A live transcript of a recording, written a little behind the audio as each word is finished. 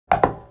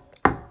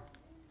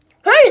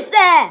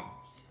there?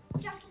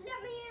 Just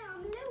let me in,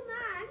 I'm a little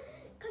man,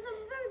 because I'm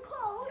very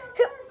cold. I'm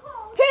very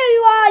cold.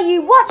 Who are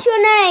you? What's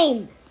your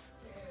name?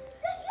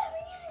 Just let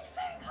me in, it's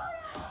very cold.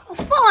 Oh,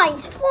 fine.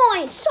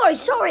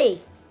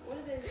 Sorry. What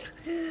is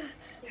it?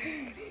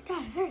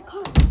 Dad, very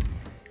cold.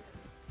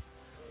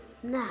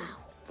 Now,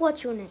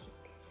 what's your name?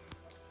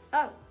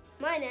 Oh,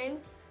 my name?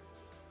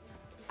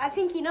 I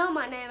think you know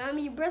my name. I'm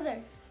your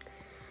brother.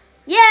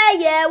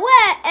 Yeah,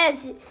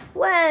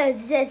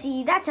 where's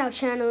Zezzy? That's our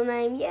channel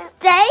name, yeah.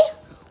 Today,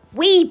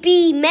 we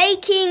be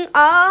making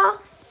our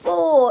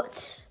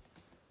fort.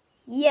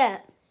 Yeah.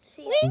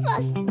 We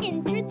must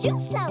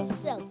introduce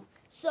ourselves.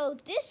 So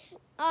this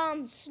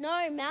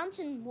snow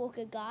mountain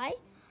walker guy,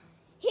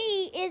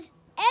 he is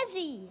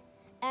Ezzy,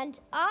 and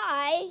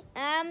I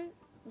am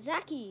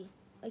Zaki.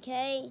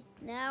 Okay,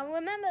 now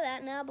remember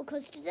that now,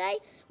 because today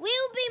we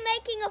will be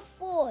making a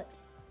fort.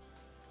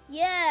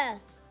 Yeah.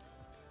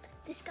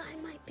 This guy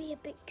might be a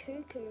bit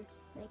cuckoo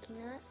making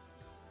that.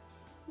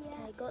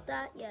 Yeah. Okay, got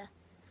that? Yeah.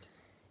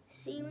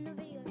 See you in the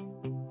video.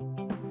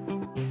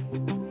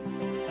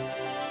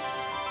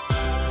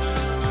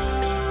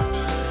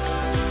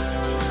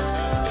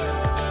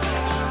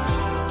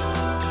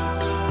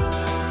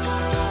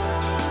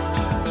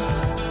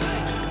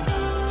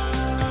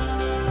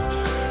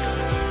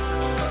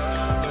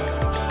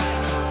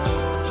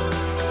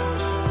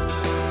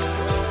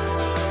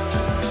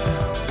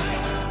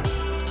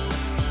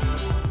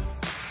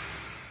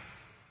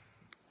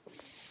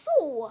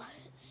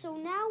 So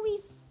now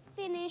we've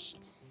finished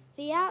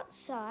the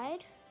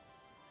outside.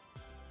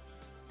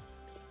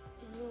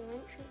 Little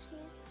entrance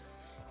here.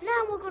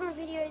 Now we're gonna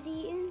video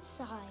the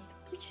inside,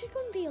 which is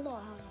gonna be a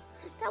lot harder.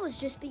 That was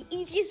just the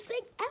easiest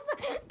thing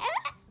ever.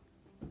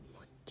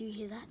 Do you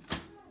hear that?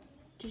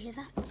 Do you hear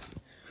that?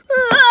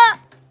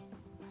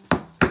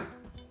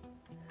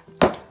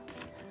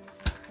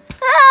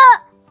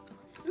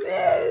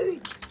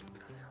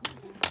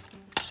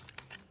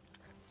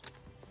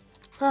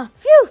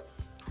 Phew!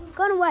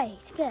 Gone away,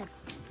 scared.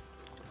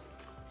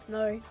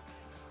 No.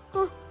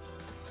 Huh.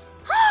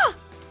 Ah!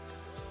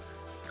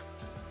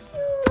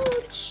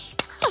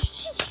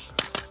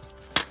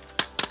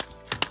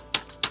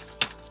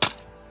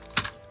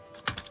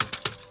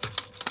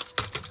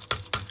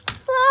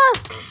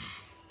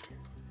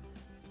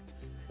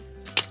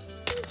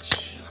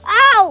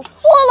 Ow!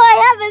 All I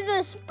have is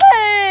a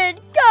spoon!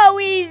 Go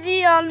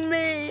easy on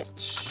me!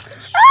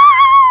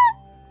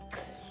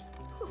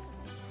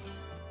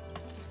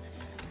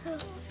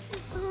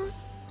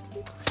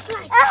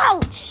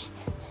 Ouch!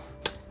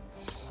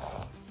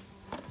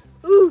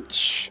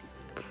 Ouch!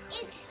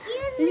 Excuse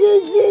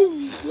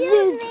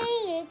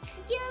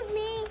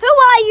me. Who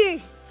are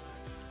you?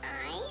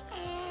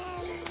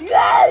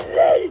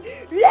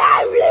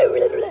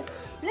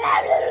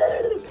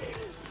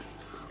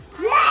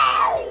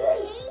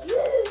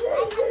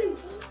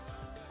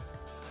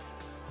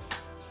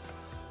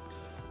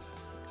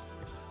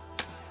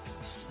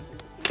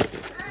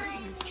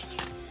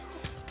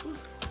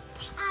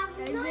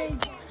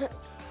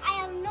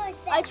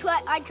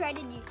 I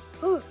traded you.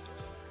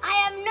 I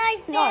have no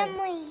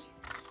family.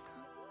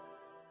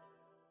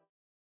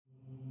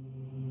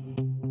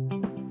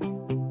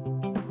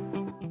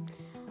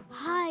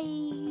 Hi,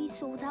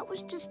 so that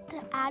was just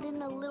to add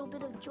in a little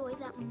bit of joy,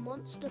 that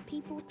monster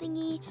people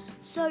thingy.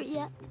 So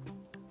yeah,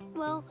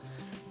 well,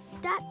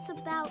 that's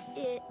about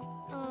it.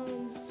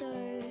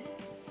 So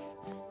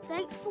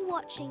thanks for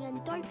watching,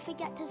 and don't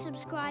forget to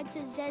subscribe to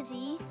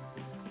Zezzy.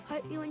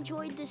 Hope you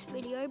enjoyed this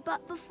video,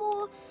 but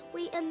before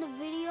we end the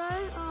video,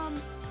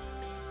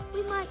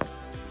 we might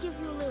give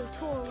you a little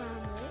tour around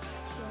it.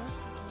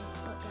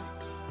 Yeah, okay.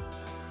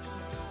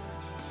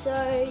 So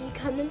you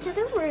come into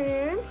the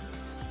room.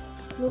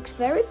 Looks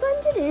very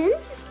blended in.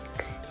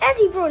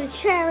 Ezzy brought a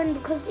chair in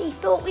because he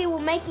thought we were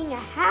making a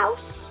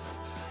house.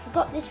 I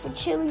got this for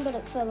chilling, but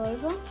it fell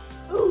over.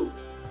 Ooh,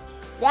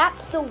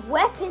 that's the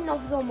weapon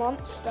of the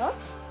monster.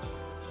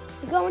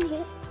 You go in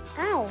here.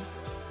 Ow.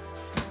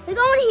 You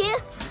go in here.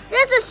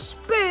 There's a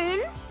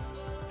spoon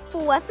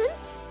for weapon.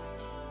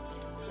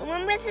 And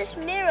then there's this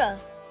mirror.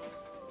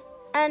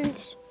 And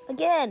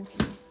again,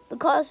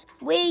 because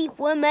we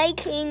were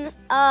making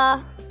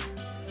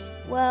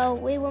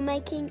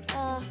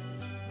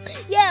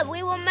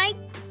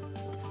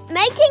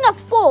making a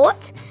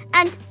fort,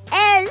 and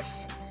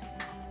Ez,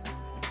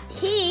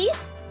 he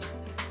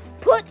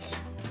put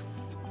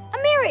a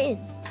mirror in.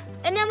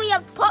 And then we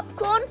have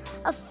popcorn,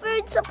 a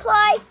food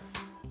supply,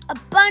 a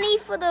bunny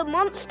for the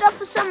monster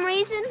for some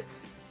reason.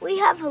 We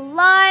have a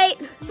light,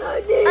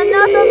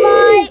 another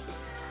light,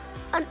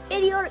 an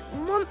idiotic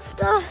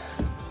monster,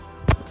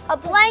 a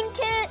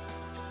blanket,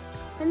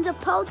 and a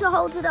pole to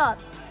hold it up.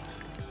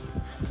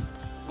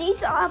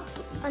 These are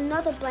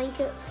another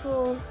blanket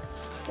for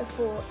the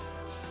fort.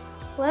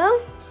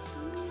 Well,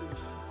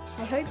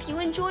 I hope you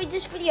enjoyed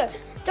this video.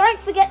 Don't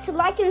forget to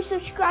like and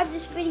subscribe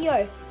this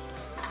video.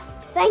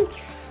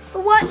 Thanks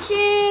for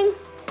watching.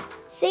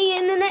 See you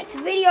in the next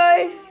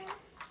video.